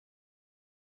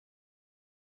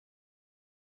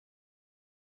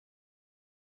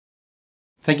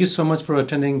Thank you so much for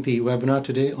attending the webinar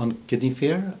today on Kidney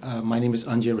Fair. My name is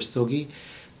Anjay Rastogi.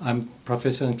 I'm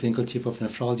Professor and Clinical Chief of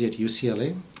Nephrology at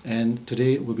UCLA, and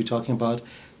today we'll be talking about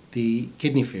the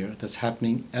Kidney Fair that's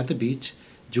happening at the beach,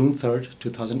 June 3rd,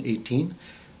 2018.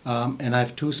 And I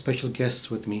have two special guests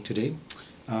with me today.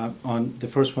 The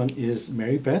first one is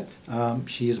Mary Beth.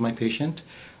 She is my patient.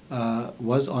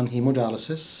 Was on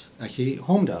hemodialysis, actually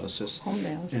home dialysis,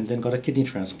 and then got a kidney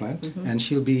transplant. And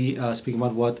she'll be speaking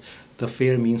about what the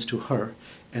fair means to her.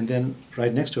 And then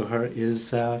right next to her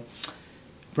is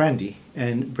Brandy,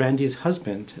 and Brandy's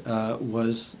husband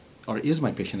is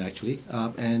my patient actually,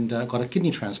 and got a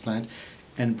kidney transplant.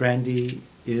 And Brandy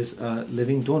is a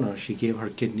living donor. She gave her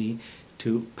kidney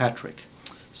to Patrick.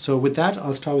 So with that,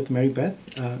 I'll start with Mary Beth.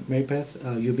 Mary Beth,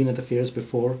 you've been at the fairs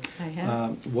before. I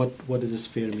have. What does this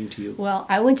fair mean to you? Well,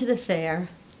 I went to the fair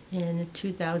in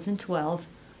 2012.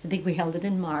 I think we held it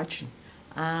in March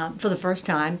for the first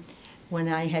time when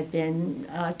I had been,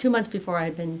 2 months before I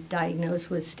had been diagnosed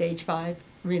with stage 5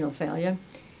 renal failure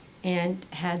and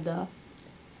had the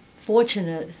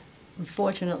fortunate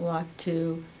luck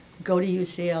to go to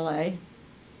UCLA.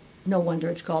 No wonder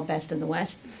it's called Best in the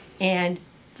West. And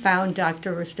found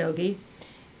Dr. Rastogi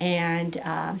and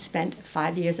spent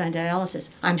 5 years on dialysis.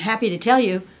 I'm happy to tell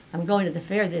you I'm going to the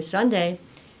fair this Sunday,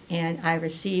 and I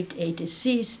received a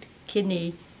deceased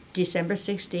kidney December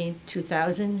 16,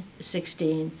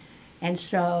 2016. And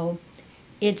so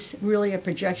it's really a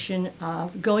projection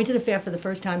of going to the fair for the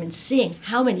first time and seeing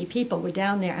how many people were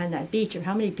down there on that beach, or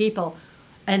how many people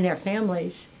and their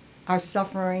families are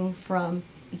suffering from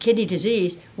kidney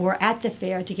disease. Were at the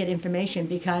fair to get information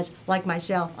because, like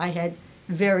myself, I had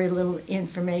very little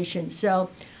information.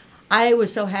 So I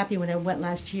was so happy when I went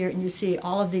last year, and you see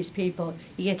all of these people,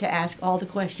 you get to ask all the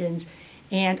questions.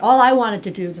 And all I wanted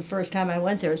to do the first time I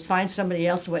went there is find somebody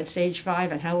else who had stage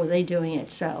 5 and how were they doing it.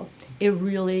 So it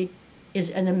really is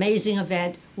an amazing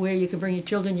event where you can bring your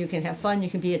children, you can have fun, you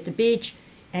can be at the beach,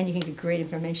 and you can get great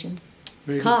information.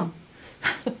 Come.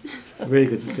 Very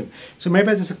good. Good. So Mary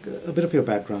Beth, just a bit of your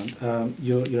background.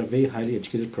 You're a very highly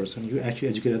educated person. You actually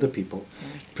educate other people.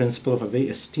 Principal of a very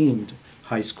esteemed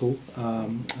high school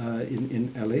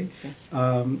in LA. Yes.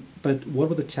 But what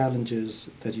were the challenges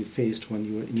that you faced when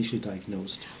you were initially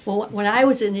diagnosed? Well, when I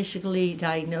was initially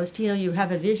diagnosed, you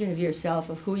have a vision of yourself,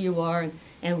 of who you are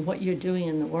and what you're doing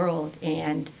in the world.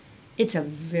 And it's a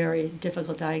very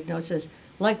difficult diagnosis.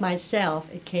 Like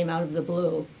myself, it came out of the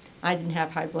blue. I didn't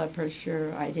have high blood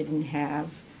pressure. I didn't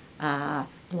have I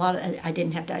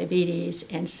didn't have diabetes,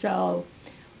 and so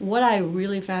what I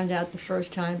really found out the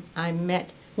first time I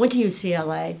went to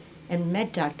UCLA and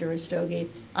met Dr. Rastogi,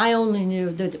 I only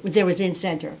knew that there was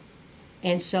in-center,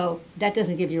 and so that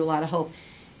doesn't give you a lot of hope.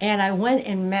 And I went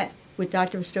and met with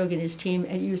Dr. Rastogi and his team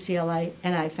at UCLA,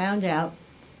 and I found out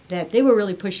that they were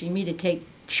really pushing me to take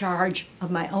charge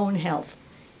of my own health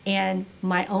and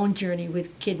my own journey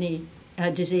with kidney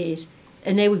disease,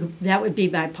 and that would be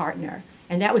my partner,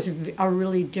 and that was a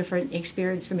really different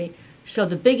experience for me. So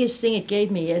the biggest thing it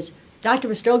gave me is Dr.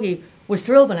 Rastogi was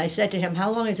thrilled when I said to him, "How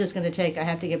long is this going to take? I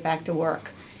have to get back to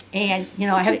work, and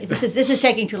this is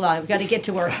taking too long. I've got to get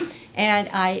to work." And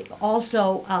I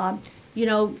also,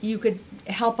 you could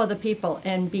help other people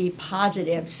and be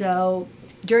positive. So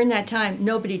during that time,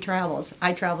 nobody travels.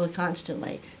 I traveled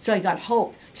constantly. So I got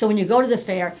hope. So when you go to the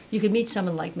fair, you could meet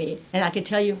someone like me, and I could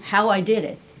tell you how I did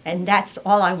it. And that's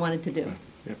all I wanted to do.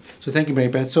 Yeah. So thank you, Mary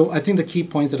Beth. So I think the key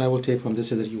points that I will take from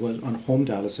this is that you were on home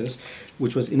dialysis,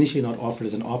 which was initially not offered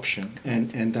as an option.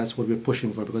 And that's what we're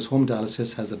pushing for, because home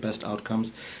dialysis has the best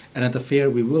outcomes. And at the fair,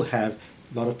 we will have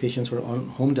a lot of patients who are on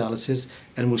home dialysis,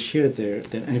 and we'll share there.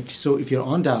 And if you're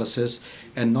on dialysis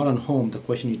and not on home, the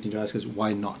question you need to ask is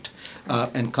why not?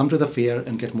 And come to the fair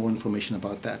and get more information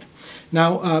about that.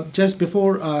 Now, just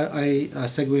before I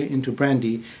segue into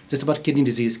Brandy, just about kidney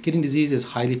disease. Kidney disease is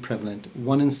highly prevalent.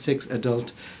 1 in 6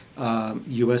 adult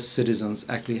U.S. citizens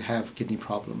actually have kidney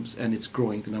problems, and it's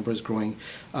growing. The number is growing.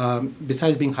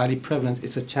 Besides being highly prevalent,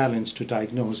 it's a challenge to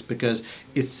diagnose because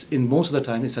most of the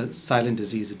time it's a silent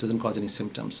disease. It doesn't cause any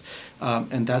symptoms,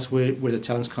 and that's where the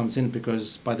challenge comes in,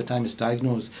 because by the time it's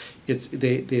diagnosed,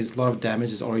 there's a lot of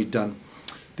damage is already done.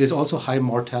 There's also high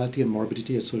mortality and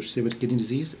morbidity associated with kidney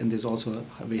disease, and there's also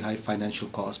a very high financial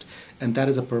cost. And that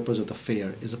is the purpose of the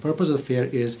fair. The purpose of the fair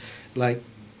is, like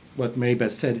what Mary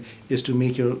Beth said, is to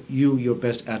make you your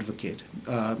best advocate.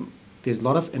 There's a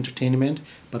lot of entertainment,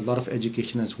 but a lot of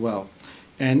education as well.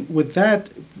 And with that,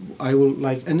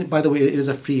 and by the way, it is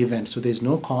a free event, so there's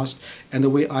no cost. And the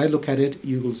way I look at it,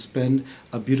 you will spend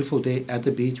a beautiful day at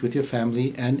the beach with your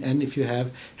family, and if you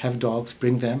have dogs,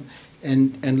 bring them.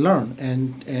 and learn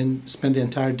and spend the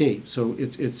entire day. So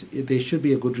there should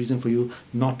be a good reason for you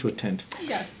not to attend.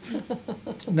 Yes.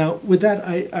 Now, with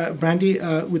that, Brandy,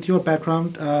 with your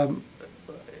background,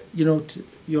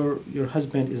 your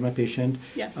husband is my patient.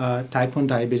 Yes. Type 1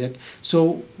 diabetic.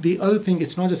 So the other thing,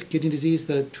 it's not just kidney disease.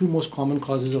 The two most common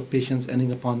causes of patients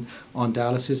ending up on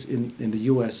dialysis in the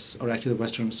U.S. or actually the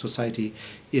Western society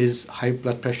is high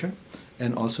blood pressure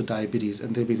and also diabetes.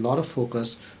 And there'll be a lot of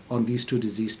focus on these two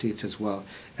disease states as well.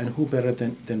 And who better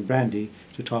than Brandy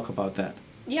to talk about that?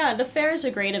 Yeah, the fair is a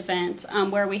great event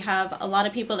where we have a lot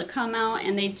of people that come out,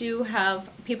 and they do have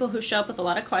people who show up with a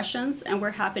lot of questions, and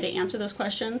we're happy to answer those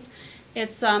questions.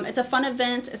 It's a fun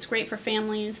event, it's great for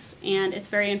families, and it's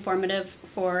very informative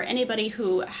for anybody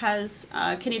who has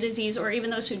kidney disease or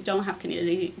even those who don't have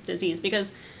kidney disease,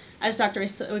 because as Dr.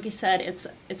 Rastogi said,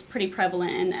 it's pretty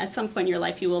prevalent, and at some point in your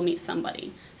life you will meet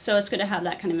somebody. So it's good to have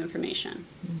that kind of information.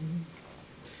 Mm-hmm.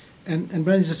 And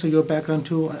Brandy, just so your background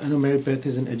too, I know Mary Beth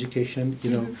is in education,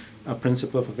 a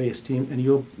principal of a various team, and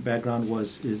your background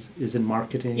is in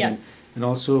marketing. Yes. And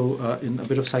also in a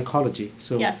bit of psychology.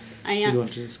 So yes, I am. So you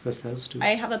want to discuss those too?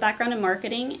 I have a background in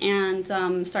marketing and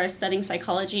started studying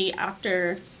psychology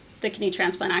after the kidney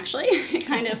transplant, actually. It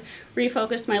kind of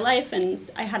refocused my life,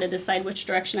 and I had to decide which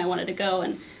direction I wanted to go,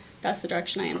 and that's the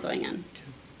direction I am going in.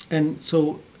 And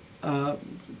so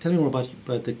tell me more about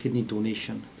the kidney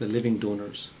donation, the living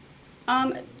donors.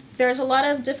 There's a lot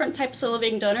of different types of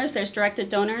living donors. There's directed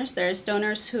donors. There's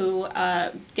donors who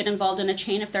get involved in a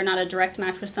chain. If they're not a direct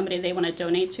match with somebody they want to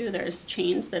donate to, there's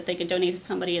chains that they could donate to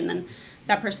somebody, and then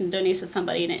that person donates to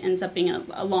somebody, and it ends up being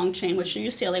a long chain, which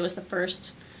UCLA was the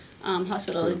first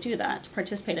hospital to do that, to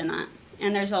participate in that.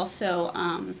 And there's also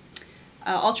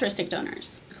altruistic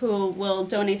donors who will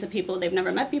donate to people they've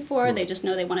never met before. Right. They just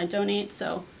know they want to donate.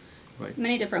 So right.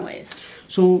 Many different ways.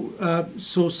 So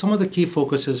some of the key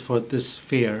focuses for this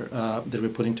fair that we're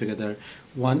putting together,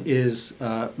 one is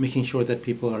making sure that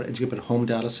people are educated about home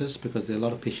dialysis, because there are a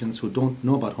lot of patients who don't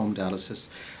know about home dialysis.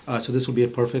 So this will be a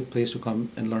perfect place to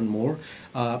come and learn more.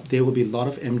 There will be a lot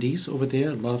of MDs over there,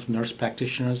 a lot of nurse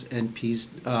practitioners, NPs.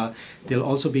 There'll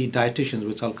also be dietitians,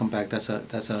 which I'll come back.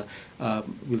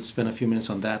 We'll spend a few minutes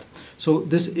on that. So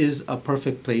this is a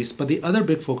perfect place. But the other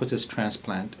big focus is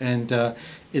transplant. And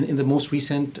in the most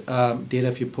recent data,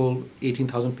 if you pull,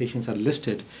 18,000 patients are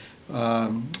listed.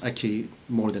 Actually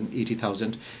more than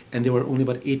 80,000, and there were only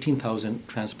about 18,000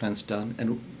 transplants done,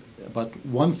 and about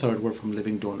 1/3 were from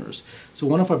living donors. So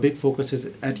one of our big focuses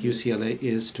at UCLA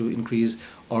is to increase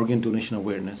organ donation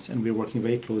awareness, and we're working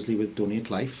very closely with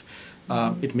Donate Life.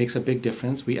 It makes a big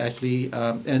difference. We actually,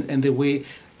 and the way,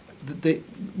 the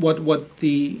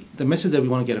message that we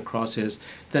want to get across is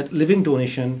that living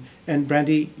donation, and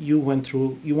Brandy, you want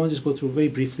to just go through very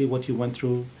briefly what you went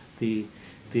through,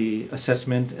 the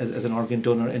assessment as an organ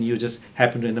donor, and you just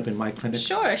happened to end up in my clinic?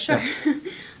 Sure.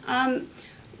 Yeah.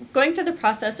 Going through the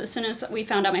process, as soon as we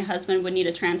found out my husband would need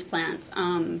a transplant,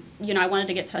 I wanted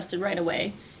to get tested right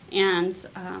away. And,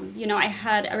 I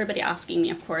had everybody asking me,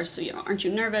 of course, aren't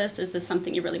you nervous? Is this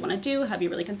something you really want to do? Have you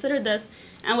really considered this?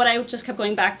 And what I just kept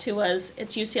going back to was,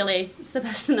 it's UCLA, it's the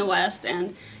best in the West,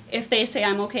 and if they say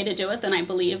I'm okay to do it, then I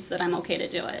believe that I'm okay to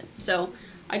do it. So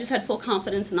I just had full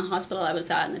confidence in the hospital I was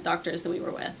at and the doctors that we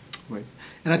were with. Right.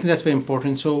 And I think that's very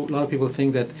important. So a lot of people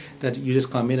think that you just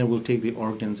come in and we'll take the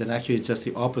organs, and actually it's just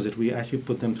the opposite. We actually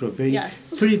put them through a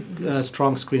pretty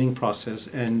strong screening process,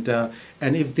 and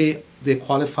if they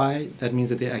qualify, that means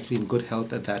that they're actually in good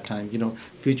health at that time.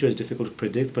 Future is difficult to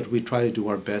predict, but we try to do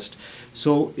our best.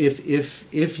 So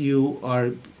if you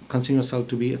are considering yourself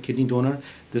to be a kidney donor,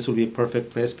 this will be a perfect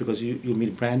place, because you'll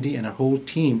meet Brandy and a whole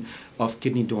team of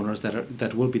kidney donors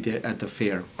that will be there at the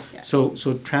fair. Yes.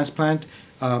 So transplant,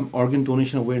 organ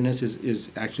donation awareness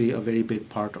is actually a very big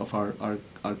part of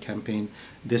our campaign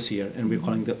this year, and we're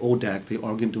calling the ODAC, the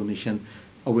Organ Donation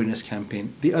Awareness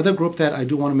Campaign. The other group that I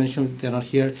do want to mention, they're not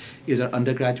here, is our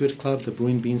undergraduate club, the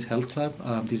Brewing Beans Health Club.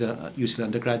 These are UCLA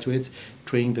undergraduates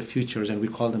training the futures, and we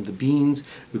call them the Beans.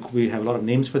 We have a lot of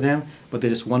names for them, but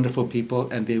they're just wonderful people,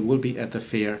 and they will be at the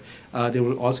fair. There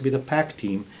will also be the PAC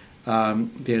team.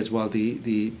 There as well,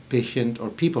 the patient or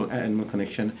people-animal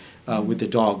connection with the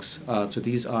dogs. So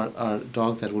these are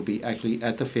dogs that will be actually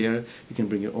at the fair. You can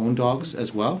bring your own dogs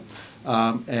as well.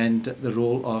 And the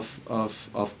role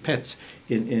of pets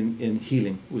in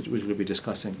healing, which we'll be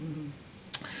discussing. Mm-hmm.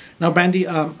 Now, Brandy,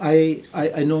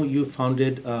 I know you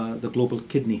founded the Global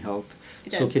Kidney Health.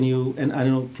 So can you, and I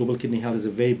know Global Kidney Health is a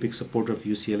very big supporter of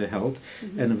UCLA Health,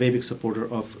 mm-hmm. and a very big supporter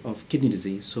of kidney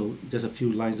disease. So just a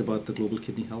few lines about the Global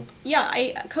Kidney Health. Yeah,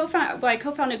 I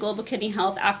co-founded Global Kidney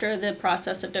Health after the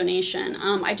process of donation.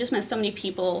 I just met so many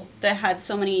people that had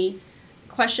so many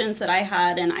questions that I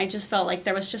had, and I just felt like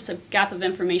there was just a gap of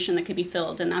information that could be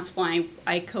filled, and that's why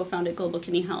I co-founded Global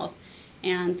Kidney Health.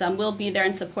 And we'll be there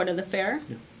in support of the fair.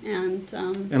 Yeah. And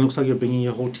it looks like you're bringing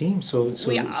your whole team. So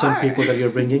we some are. people that you're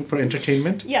bringing for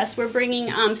entertainment. Yes, we're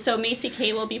bringing. So Macy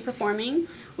Kay will be performing.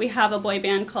 We have a boy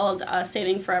band called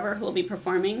Saving Forever who will be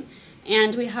performing,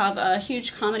 and we have a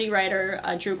huge comedy writer,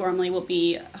 Drew Gormley, will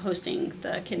be hosting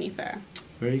the kidney fair.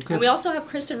 Very good. And we also have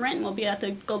Kristen Renton will be at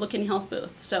the Global Kidney Health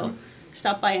booth. So.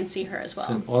 Stop by and see her as well.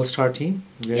 It's an all-star team.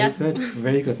 Very yes. good.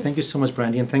 Very good. Thank you so much,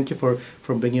 Brandy, and thank you for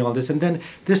bringing all this. And then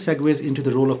this segues into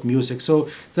the role of music. So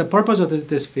the purpose of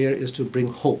this fair is to bring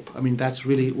hope. I mean, that's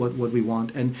really what we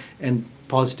want, and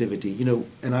positivity. You know,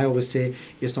 and I always say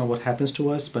it's not what happens to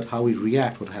us, but how we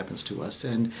react what happens to us.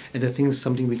 And the thing is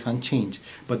something we can't change,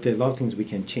 but there are a lot of things we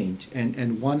can change.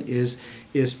 And one is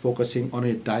focusing on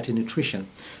a diet and nutrition.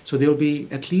 So there will be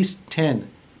at least 10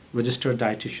 registered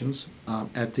dietitians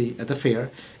at the fair,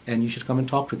 and you should come and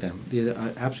talk to them. They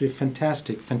are absolutely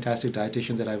fantastic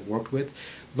dietitians that I've worked with.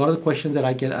 A lot of the questions that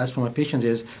I get asked from my patients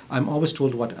is, I'm always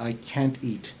told what I can't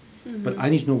eat, but I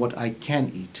need to know what I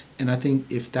can eat. And I think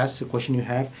if that's the question you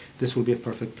have, this will be a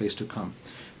perfect place to come.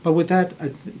 But with that,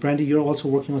 Brandy, you're also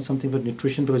working on something with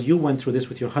nutrition because you went through this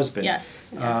with your husband.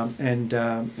 Yes. And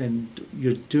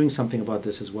you're doing something about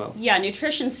this as well. Yeah,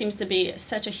 nutrition seems to be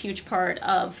such a huge part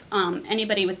of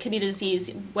anybody with kidney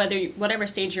disease, whatever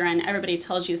stage you're in. Everybody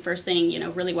tells you the first thing,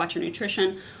 really watch your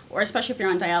nutrition, or especially if you're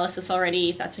on dialysis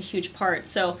already, that's a huge part.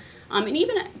 So, and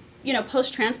even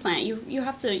post-transplant, you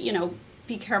have to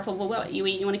be careful with what you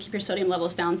eat. You want to keep your sodium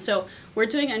levels down. So we're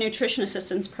doing a nutrition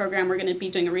assistance program. We're going to be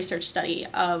doing a research study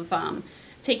of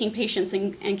taking patients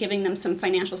and giving them some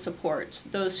financial support,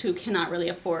 those who cannot really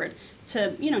afford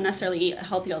to necessarily eat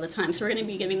healthy all the time. So we're going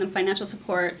to be giving them financial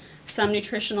support, some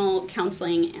nutritional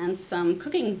counseling, and some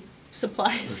cooking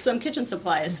supplies, some kitchen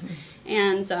supplies,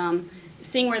 and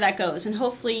seeing where that goes. And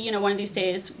hopefully, one of these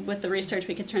days, with the research,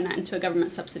 we could turn that into a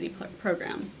government subsidy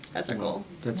program. That's our goal.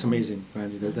 That's amazing,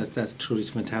 Randy. That's truly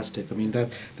fantastic. I mean,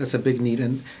 that's a big need.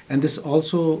 And this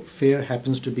also fair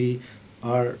happens to be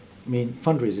our main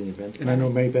fundraising event. And I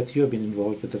know, Mary Beth, you have been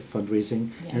involved with the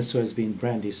fundraising, and so has been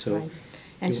Brandy. So, right.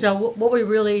 And so what we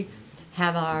really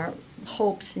have our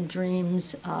hopes and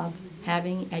dreams of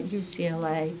having at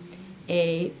UCLA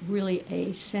really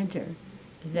a center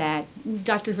that,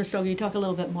 Dr. Rastogi, talk a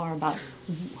little bit more about.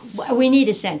 We need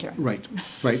a center. Right.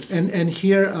 And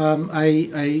here,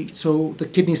 so the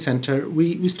kidney center,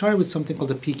 we started with something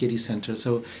called the PKD Center,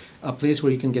 so a place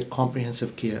where you can get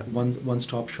comprehensive care,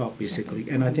 one-stop shop, basically.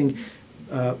 And I think,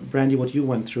 Brandy, what you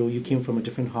went through, you came from a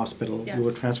different hospital, yes. You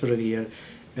were transferred here,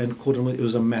 and it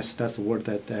was a mess. That's the word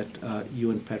that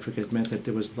you and Patrick had meant, that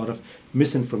there was a lot of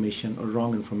misinformation or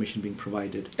wrong information being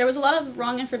provided. There was a lot of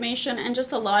wrong information and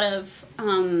just a lot of,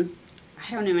 I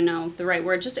don't even know the right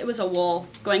word, just it was a wall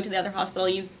going to the other hospital.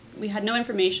 We had no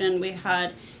information.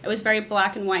 It was very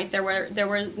black and white. There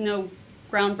were no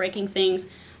groundbreaking things.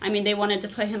 I mean, they wanted to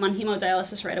put him on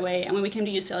hemodialysis right away, and when we came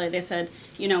to UCLA, they said,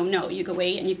 no, you can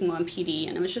wait and you can go on PD,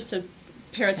 and it was just a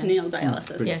peritoneal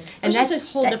dialysis. Yeah, and that's a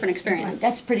whole different experience.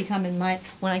 That's pretty common.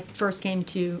 When I first came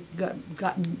to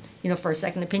for a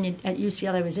second opinion at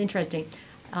UCLA, it was interesting.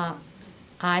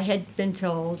 I had been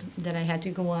told that I had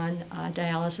to go on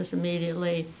dialysis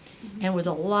immediately, and with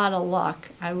a lot of luck,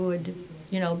 I would,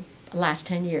 last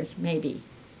 10 years maybe.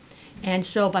 And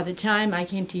so by the time I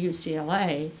came to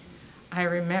UCLA, I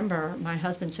remember my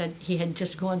husband said he had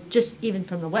just gone, just even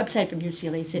from the website from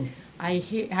UCLA, he said, I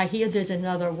hear there's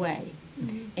another way.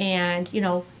 And,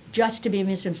 just to be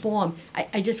misinformed,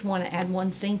 I just want to add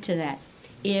one thing to that.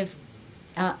 If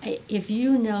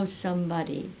you know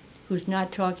somebody who's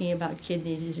not talking about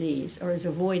kidney disease or is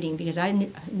avoiding, because I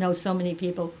know so many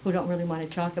people who don't really want to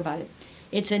talk about it.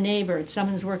 It's a neighbor, it's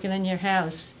someone who's working in your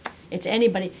house, it's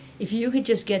anybody. If you could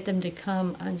just get them to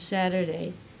come on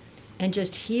Saturday and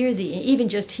just even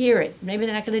just hear it, maybe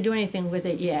they're not going to do anything with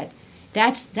it yet.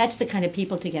 That's the kind of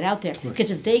people to get out there. Because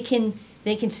if they can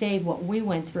say what we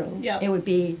went through, yep. it would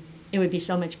be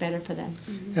so much better for them.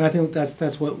 And I think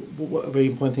that's what a very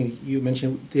important thing you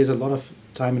mentioned. There's a lot of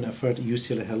time and effort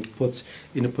UCLA Health puts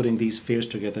into putting these fairs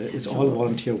together. It's all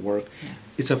volunteer work. Yeah.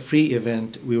 It's a free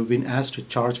event. We were being asked to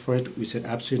charge for it. We said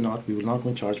absolutely not. We will not go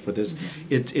and charge for this.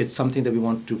 It's something that we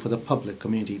want to do for the public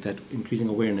community, that increasing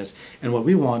awareness. And what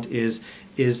we want is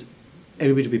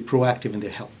everybody to be proactive in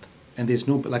their health. And there's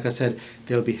no, like I said,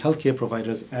 there'll be healthcare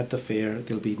providers at the fair,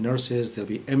 there'll be nurses, there'll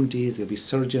be MDs, there'll be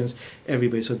surgeons,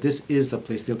 everybody. So this is the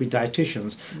place. There'll be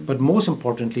dietitians, but most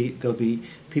importantly, there'll be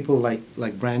people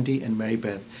like Brandy and Mary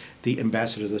Beth, the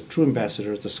ambassadors, the true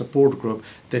ambassadors, the support group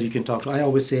that you can talk to. I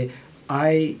always say,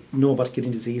 I know about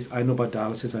kidney disease, I know about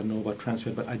dialysis, I know about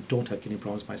transplant, but I don't have kidney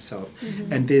problems myself.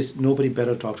 Mm-hmm. And there's nobody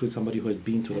better to talk to than somebody who has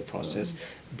been through the process.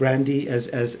 Brandy as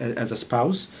a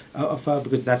spouse of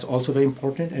because that's also very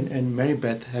important, and Mary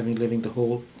Beth having living the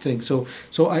whole thing. So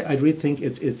I really think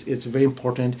it's very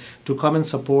important to come and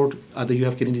support either you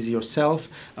have kidney disease yourself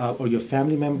or your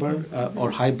family member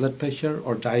or high blood pressure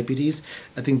or diabetes.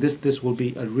 I think this will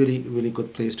be a really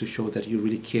good place to show that you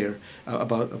really care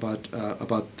about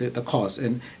the cause,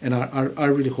 and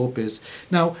our really hope is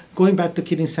now going back to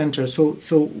Kidney Center.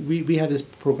 So we have this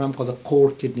program called the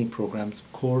Core Kidney Programs.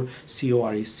 Core,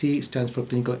 CORE. C stands for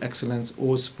Clinical Excellence,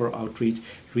 O is for Outreach,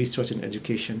 Research and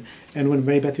Education. And when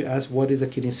Mary Beth, you asked what is a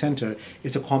kidney center,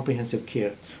 it's a comprehensive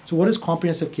care. So what does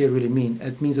comprehensive care really mean?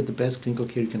 It means that the best clinical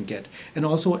care you can get, and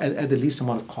also at the least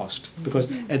amount of cost,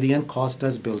 because at the end cost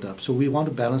does build up. So we want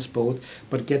to balance both,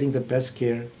 but getting the best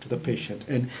care to the patient,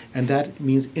 and that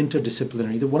means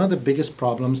interdisciplinary. One of the biggest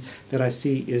problems that I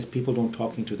see is people don't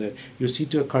talking to them. You see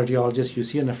to a cardiologist, you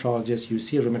see a nephrologist, you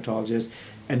see a rheumatologist,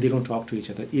 and they don't talk to each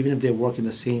other, even if they work in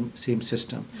the same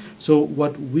system. So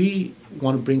what we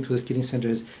want to bring to the kidney center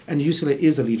is, and UCLA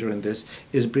is a leader in this,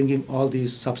 is bringing all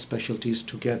these subspecialties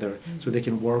together so they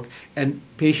can work, and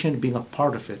patient being a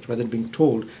part of it rather than being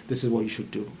told this is what you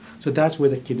should do. So that's where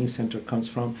the kidney center comes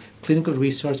from. Clinical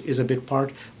research is a big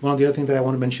part. One of the other things that I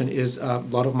want to mention is a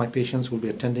lot of my patients who will be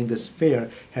attending this fair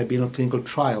have been on clinical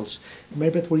trials.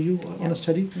 Mary Beth, were you on a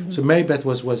study? Mm-hmm. So Mary Beth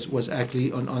was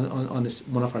actually on this,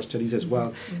 one of our studies as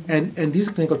well. Mm-hmm. And these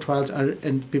clinical trials are,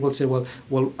 and people say, well,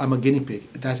 I'm a guinea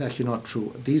pig. That's actually not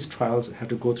true. These trials have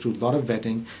to go through a lot of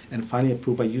vetting and finally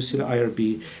approved by UCLA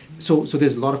IRB. So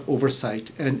there's a lot of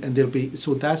oversight, and there'll be,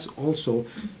 so that's also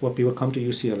what people come to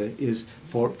UCLA is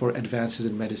for advances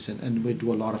in medicine, and we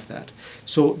do a lot of that.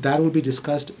 So that will be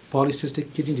discussed.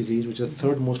 Polycystic kidney disease, which is the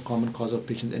third most common cause of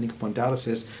patients ending upon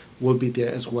dialysis, will be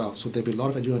there as well. So there'll be a lot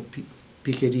of education,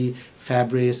 PKD,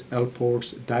 Fabry's,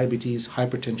 Alport's, diabetes,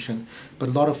 hypertension, but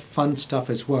a lot of fun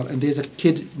stuff as well. And there's a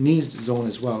kidney zone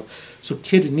as well. So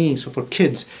kidney, so for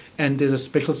kids, and there's a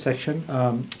special section.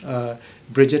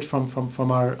 Bridget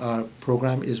from our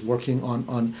program is working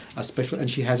on a special, and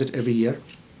she has it every year,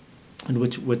 in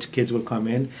which kids will come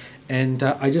in. And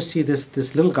I just see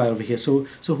this little guy over here. So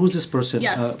who's this person,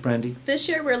 yes. Brandy? This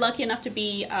year we're lucky enough to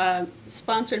be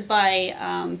sponsored by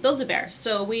Build-A-Bear.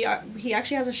 So he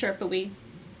actually has a shirt, but we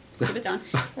keep it down.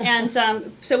 And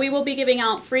so we will be giving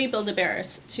out free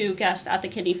Build-A-Bears to guests at the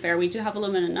Kidney Fair. We do have a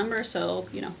limited number, so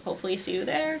hopefully see you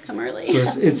there. Come early.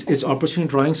 So it's opportunity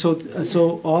drawing.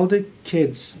 So all the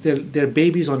kids, they're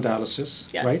babies on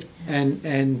dialysis, yes. right?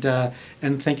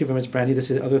 And thank you very much, Brandy. This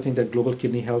is the other thing that Global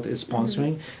Kidney Health is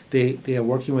sponsoring. Mm-hmm. They are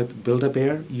working with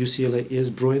Build-A-Bear. UCLA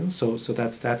is Bruin, so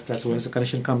that's where the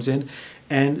connection comes in.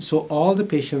 And so all the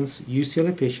patients,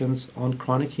 UCLA patients on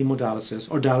chronic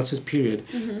hemodialysis or dialysis period,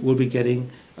 will be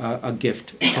getting a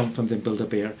gift from the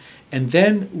Build-A-Bear. And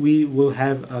then we will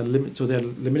have a limit, so there are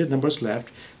limited numbers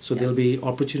left, so there'll be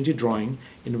opportunity drawing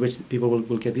in which people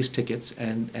will get these tickets,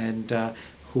 and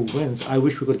who wins. I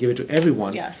wish we could give it to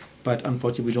everyone, yes. But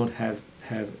unfortunately we don't have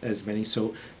as many.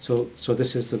 So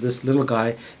this little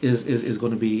guy is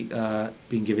going to be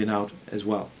being given out as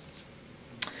well.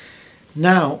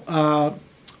 Now,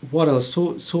 what else?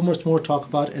 So much more to talk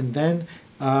about, and then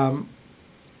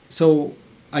so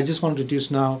I just want to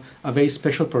introduce now a very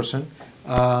special person.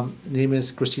 Name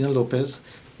is Christina Lopez,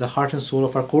 the heart and soul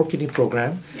of our Core Kidney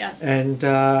program. Yes. And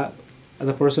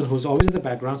the person who's always in the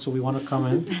background, so we want to come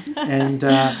in.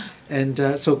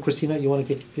 and so Christina, you want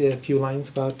to give a few lines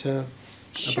about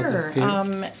Sure. about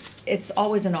the It's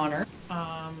always an honor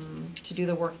to do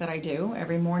the work that I do.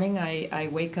 Every morning I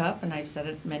wake up, and I've said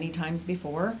it many times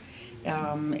before,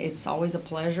 it's always a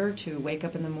pleasure to wake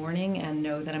up in the morning and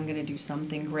know that I'm going to do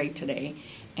something great today.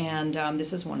 And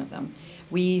this is one of them.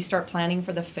 We start planning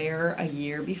for the fair a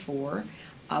year before.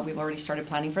 We've already started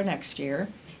planning for next year.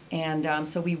 And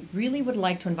so we really would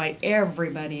like to invite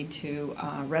everybody to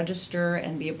register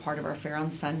and be a part of our fair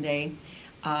on Sunday.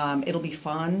 It'll be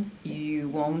fun. You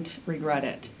won't regret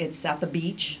it. It's at the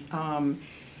beach.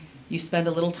 You spend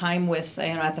a little time with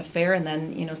at the fair, and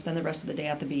then spend the rest of the day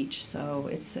at the beach. So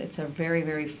it's a very,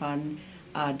 very fun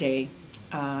day.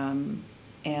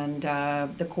 And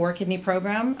the Core Kidney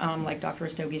Program, like Dr.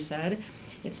 Rastogi said,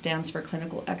 it stands for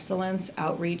Clinical Excellence,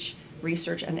 Outreach,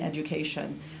 Research, and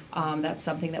Education. That's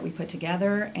something that we put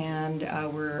together, and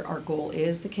our goal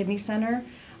is the Kidney Center.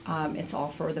 It's all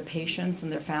for the patients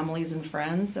and their families and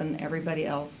friends and everybody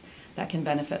else that can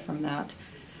benefit from that.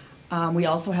 We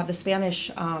also have the Spanish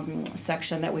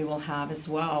section that we will have as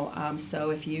well.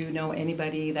 So if you know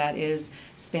anybody that is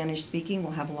Spanish speaking,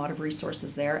 we'll have a lot of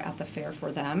resources there at the fair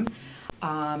for them.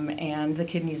 and the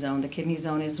kidney zone. The kidney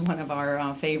zone is one of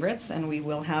our favorites, and we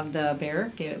will have the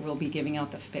bear. We'll be giving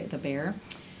out the bear.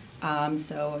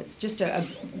 So it's just a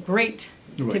great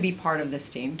to be part of this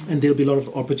team. And there'll be a lot of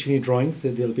opportunity drawings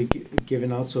that they'll be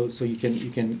given out, so you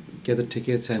can get the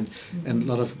tickets, and a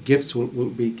lot of gifts will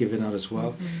be given out as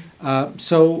well.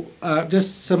 So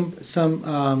just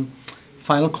some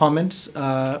final comments,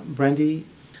 Brandy.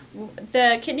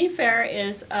 The kidney fair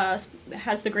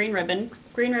has the green ribbon.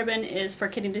 Green ribbon is for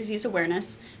kidney disease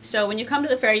awareness. So when you come to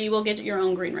the fair, you will get your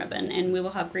own green ribbon, and we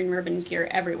will have green ribbon gear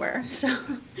everywhere. So,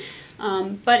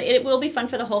 but it will be fun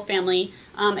for the whole family.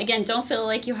 Again, don't feel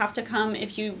like you have to come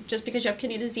just because you have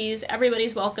kidney disease.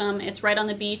 Everybody's welcome. It's right on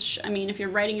the beach. I mean, if you're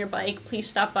riding your bike, please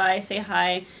stop by, say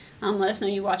hi. Let us know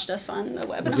you watched us on the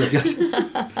webinar.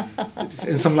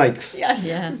 And some likes. Yes.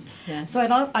 Yes, yes. So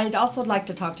I'd also like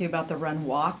to talk to you about the run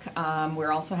walk.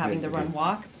 We're also having the run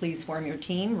walk. Please form your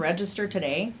team, register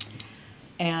today,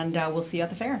 and we'll see you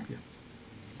at the fair.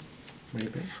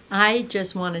 I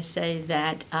just want to say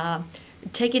that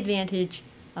take advantage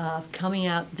of coming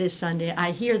out this Sunday.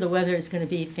 I hear the weather is going to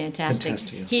be fantastic.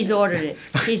 Fantastic. He's ordered it.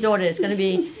 He's ordered it. It's going to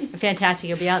be fantastic.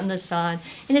 It'll be out in the sun.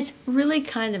 And it's really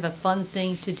kind of a fun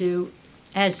thing to do.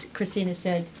 As Christina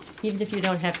said, even if you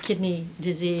don't have kidney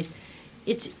disease,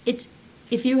 it's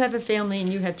if you have a family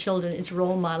and you have children, it's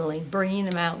role modeling, bringing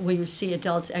them out where you see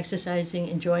adults exercising,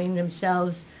 enjoying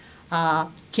themselves,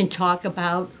 can talk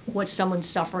about what someone's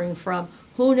suffering from.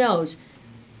 Who knows?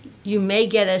 You may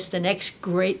get us the next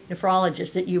great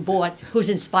nephrologist that you bought who's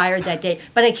inspired that day.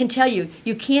 But I can tell you,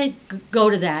 you can't go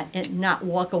to that and not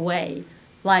walk away.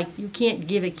 Like, you can't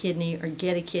give a kidney or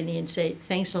get a kidney and say,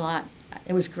 thanks a lot,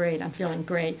 it was great, I'm feeling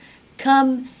great.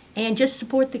 Come and just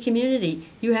support the community.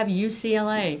 You have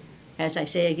UCLA, as I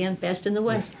say again, best in the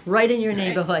West, right in your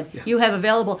neighborhood. Yeah. You have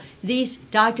available. These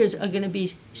doctors are going to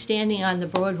be standing on the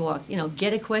boardwalk.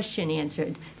 Get a question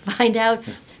answered. Find out.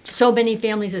 So many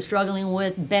families are struggling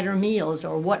with better meals,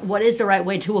 or what is the right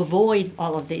way to avoid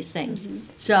all of these things.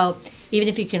 So even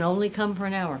if you can only come for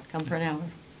an hour, come for an hour.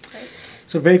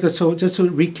 So very good. So just to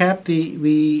recap,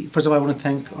 first of all, I want to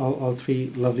thank all three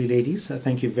lovely ladies.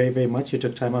 Thank you very, very much. You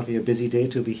took time out of your busy day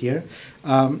to be here.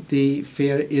 The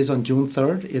fair is on June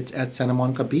 3rd. It's at Santa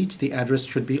Monica Beach. The address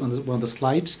should be on one of the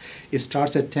slides. It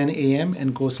starts at 10 a.m.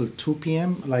 and goes till 2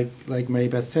 p.m. Like Mary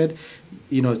Beth said,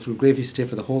 it would be great if you stay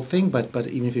for the whole thing, but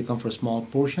even if you come for a small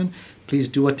portion, please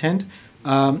do attend.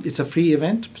 It's a free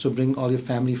event, so bring all your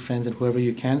family, friends, and whoever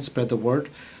you can. Spread the word.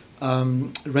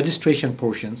 Registration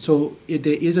portion. So if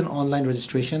there is an online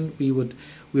registration, we would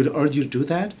urge you to do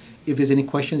that. If there's any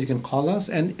questions, you can call us.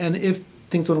 And if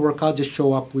things don't work out, just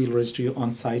show up. We'll register you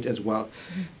on site as well.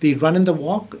 The run and the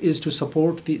walk is to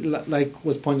support like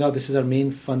was pointed out, this is our main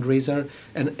fundraiser,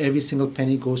 and every single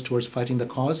penny goes towards fighting the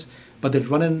cause. But the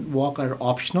run and walk are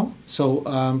optional.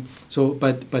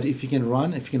 But if you can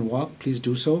run, if you can walk, please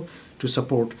do so to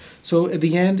support. So at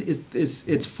the end,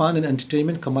 it's fun and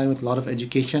entertainment combined with a lot of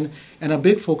education. And our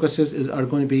big focuses are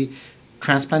going to be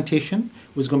transplantation,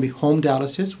 which is going to be home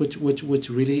dialysis, which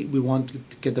really we want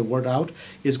to get the word out.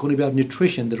 Is going to be about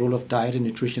nutrition, the role of diet and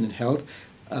nutrition in health.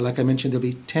 Like I mentioned, there'll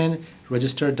be 10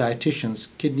 registered dietitians,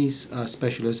 kidney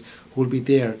specialists, who will be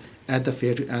there at the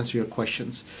fair to answer your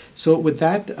questions. So with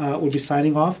that, we'll be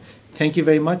signing off. Thank you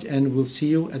very much, and we'll see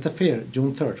you at the fair,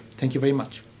 June 3rd. Thank you very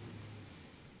much.